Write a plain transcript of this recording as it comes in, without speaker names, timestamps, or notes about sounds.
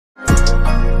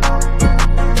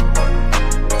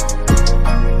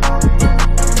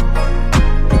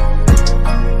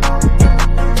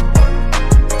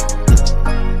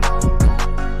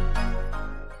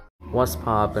What's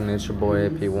poppin'? It's your boy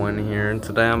AP1 here, and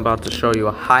today I'm about to show you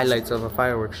highlights of a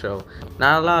fireworks show.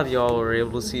 Not a lot of y'all were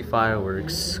able to see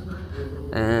fireworks,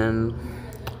 and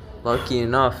lucky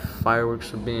enough,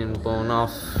 fireworks are being blown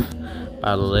off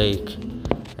by the lake.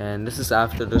 And this is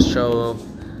after the show,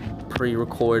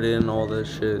 pre-recorded and all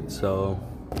this shit. So,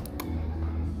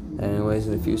 anyways,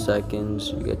 in a few seconds,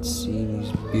 you get to see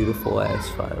these beautiful ass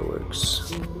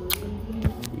fireworks.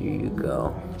 Here you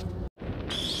go.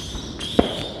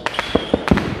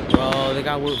 Bro, they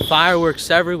got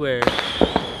fireworks everywhere.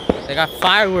 They got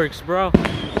fireworks, bro.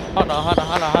 Hold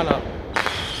up.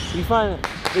 You find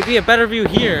maybe a better view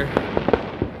here.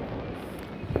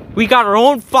 We got our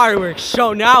own fireworks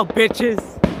show now, bitches.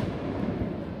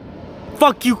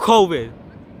 Fuck you, COVID.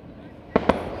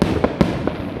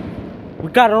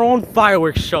 We got our own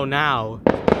fireworks show now.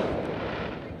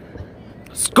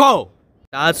 Let's go.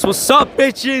 That's what's up,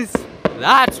 bitches.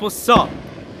 That's what's up.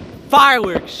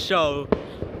 Fireworks show.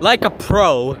 Like a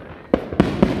pro.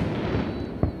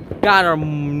 Got our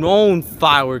own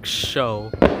fireworks show.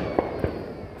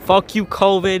 Fuck you,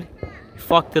 COVID. You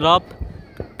fucked it up.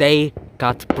 They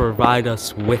got to provide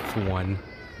us with one.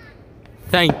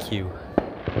 Thank you.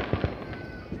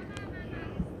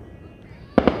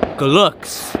 Good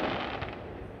looks.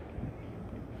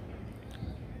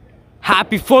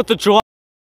 Happy 4th of July.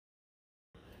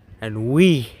 And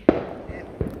we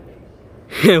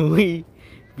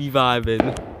be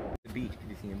vibing. The beach, can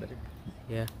you see him better?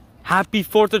 Yeah. Happy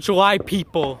 4th of July,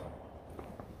 people.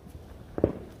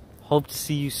 Hope to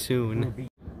see you soon.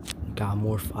 Got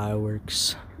more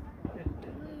fireworks.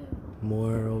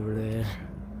 More over there.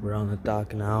 We're on the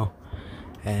dock now.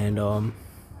 And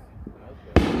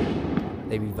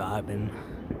they be vibing.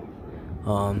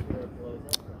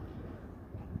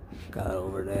 Got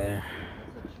over there.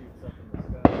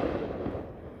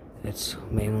 It's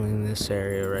mainly in this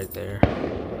area right there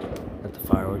that the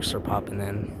fireworks are popping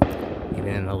in. Even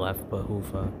in the left, but who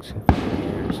fucks? Who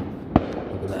cares?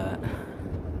 Look at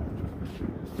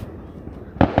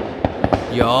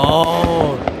that.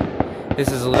 Yo!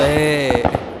 This is lit.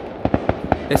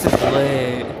 This is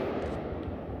lit.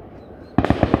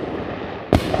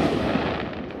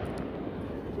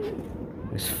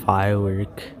 This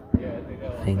firework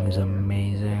thing is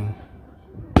amazing.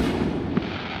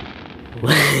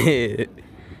 Lit.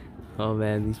 Oh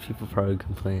man, these people probably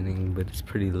complaining, but it's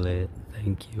pretty lit.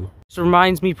 Thank you. This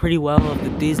reminds me pretty well of the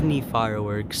Disney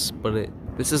fireworks, but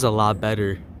this is a lot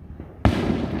better.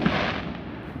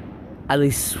 At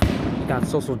least we got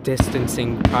social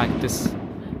distancing practice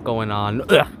going on.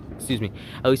 Ugh, excuse me.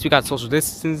 At least we got social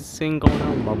distancing going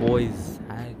on with my boys.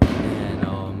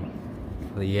 And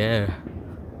but yeah,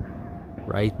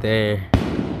 right there,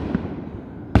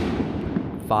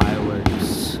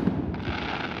 fireworks.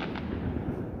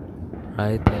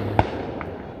 Right there.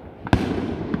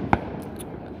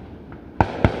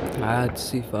 I had to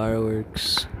see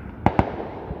fireworks.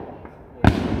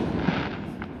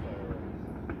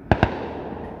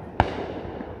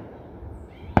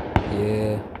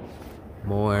 Yeah.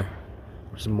 More.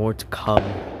 There's more to come.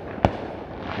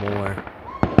 More.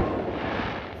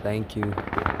 Thank you.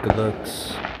 Good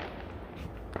looks.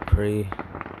 Pretty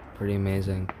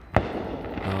amazing.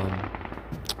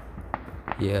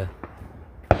 Yeah.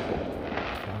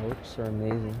 Fireworks are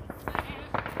amazing.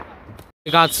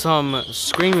 We got some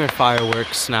screamer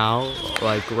fireworks now,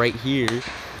 like right here.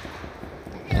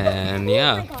 And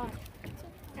yeah.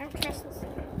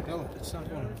 No, it's not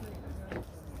going.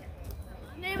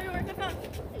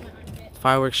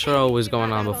 Fireworks show was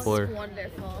going on before.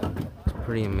 It's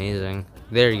pretty amazing.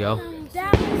 There you go.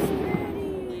 That was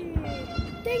dirty.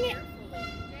 Dang it.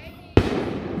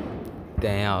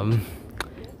 Damn.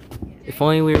 If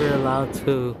only we were allowed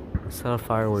to set up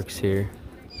fireworks here.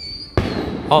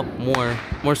 Oh,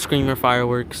 more screamer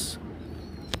fireworks.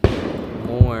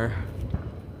 More.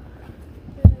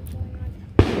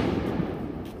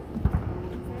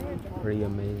 Pretty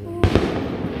amazing.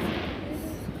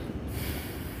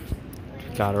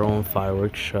 Got our own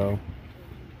fireworks show.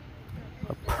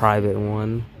 A private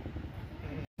one.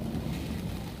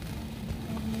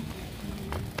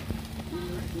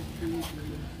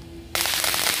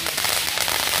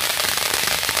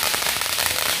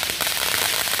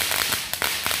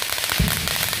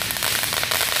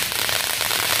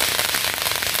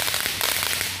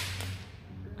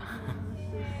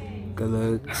 Good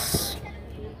looks.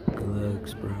 Good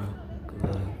looks, bro.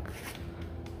 Good looks.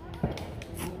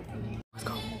 Let's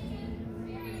go.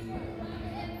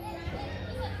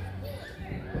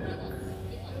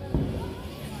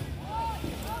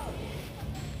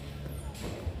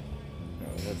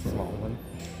 Oh, that's a small one.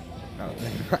 Oh,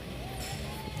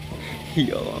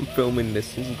 Yo, I'm filming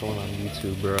this. This is going on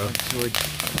YouTube, bro.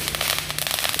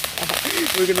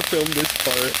 We're gonna film this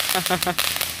part.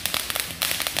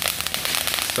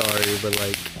 Sorry, but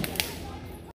like,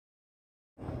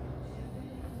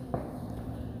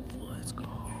 let's go.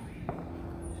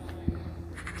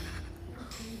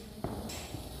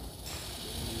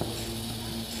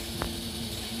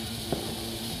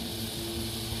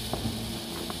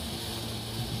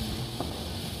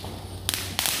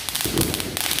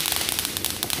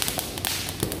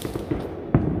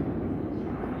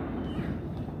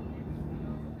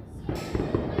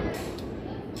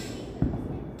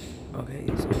 Okay,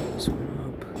 so this one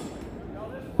up.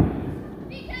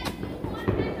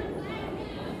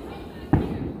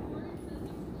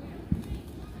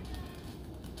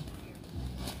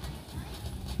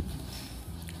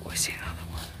 Where's the other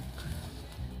one?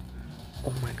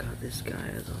 Oh my god, this guy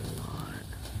has a lot.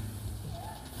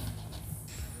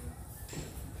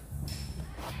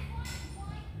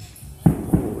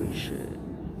 Holy shit.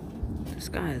 This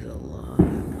guy has a lot.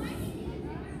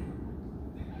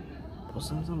 Post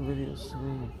some videos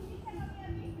soon.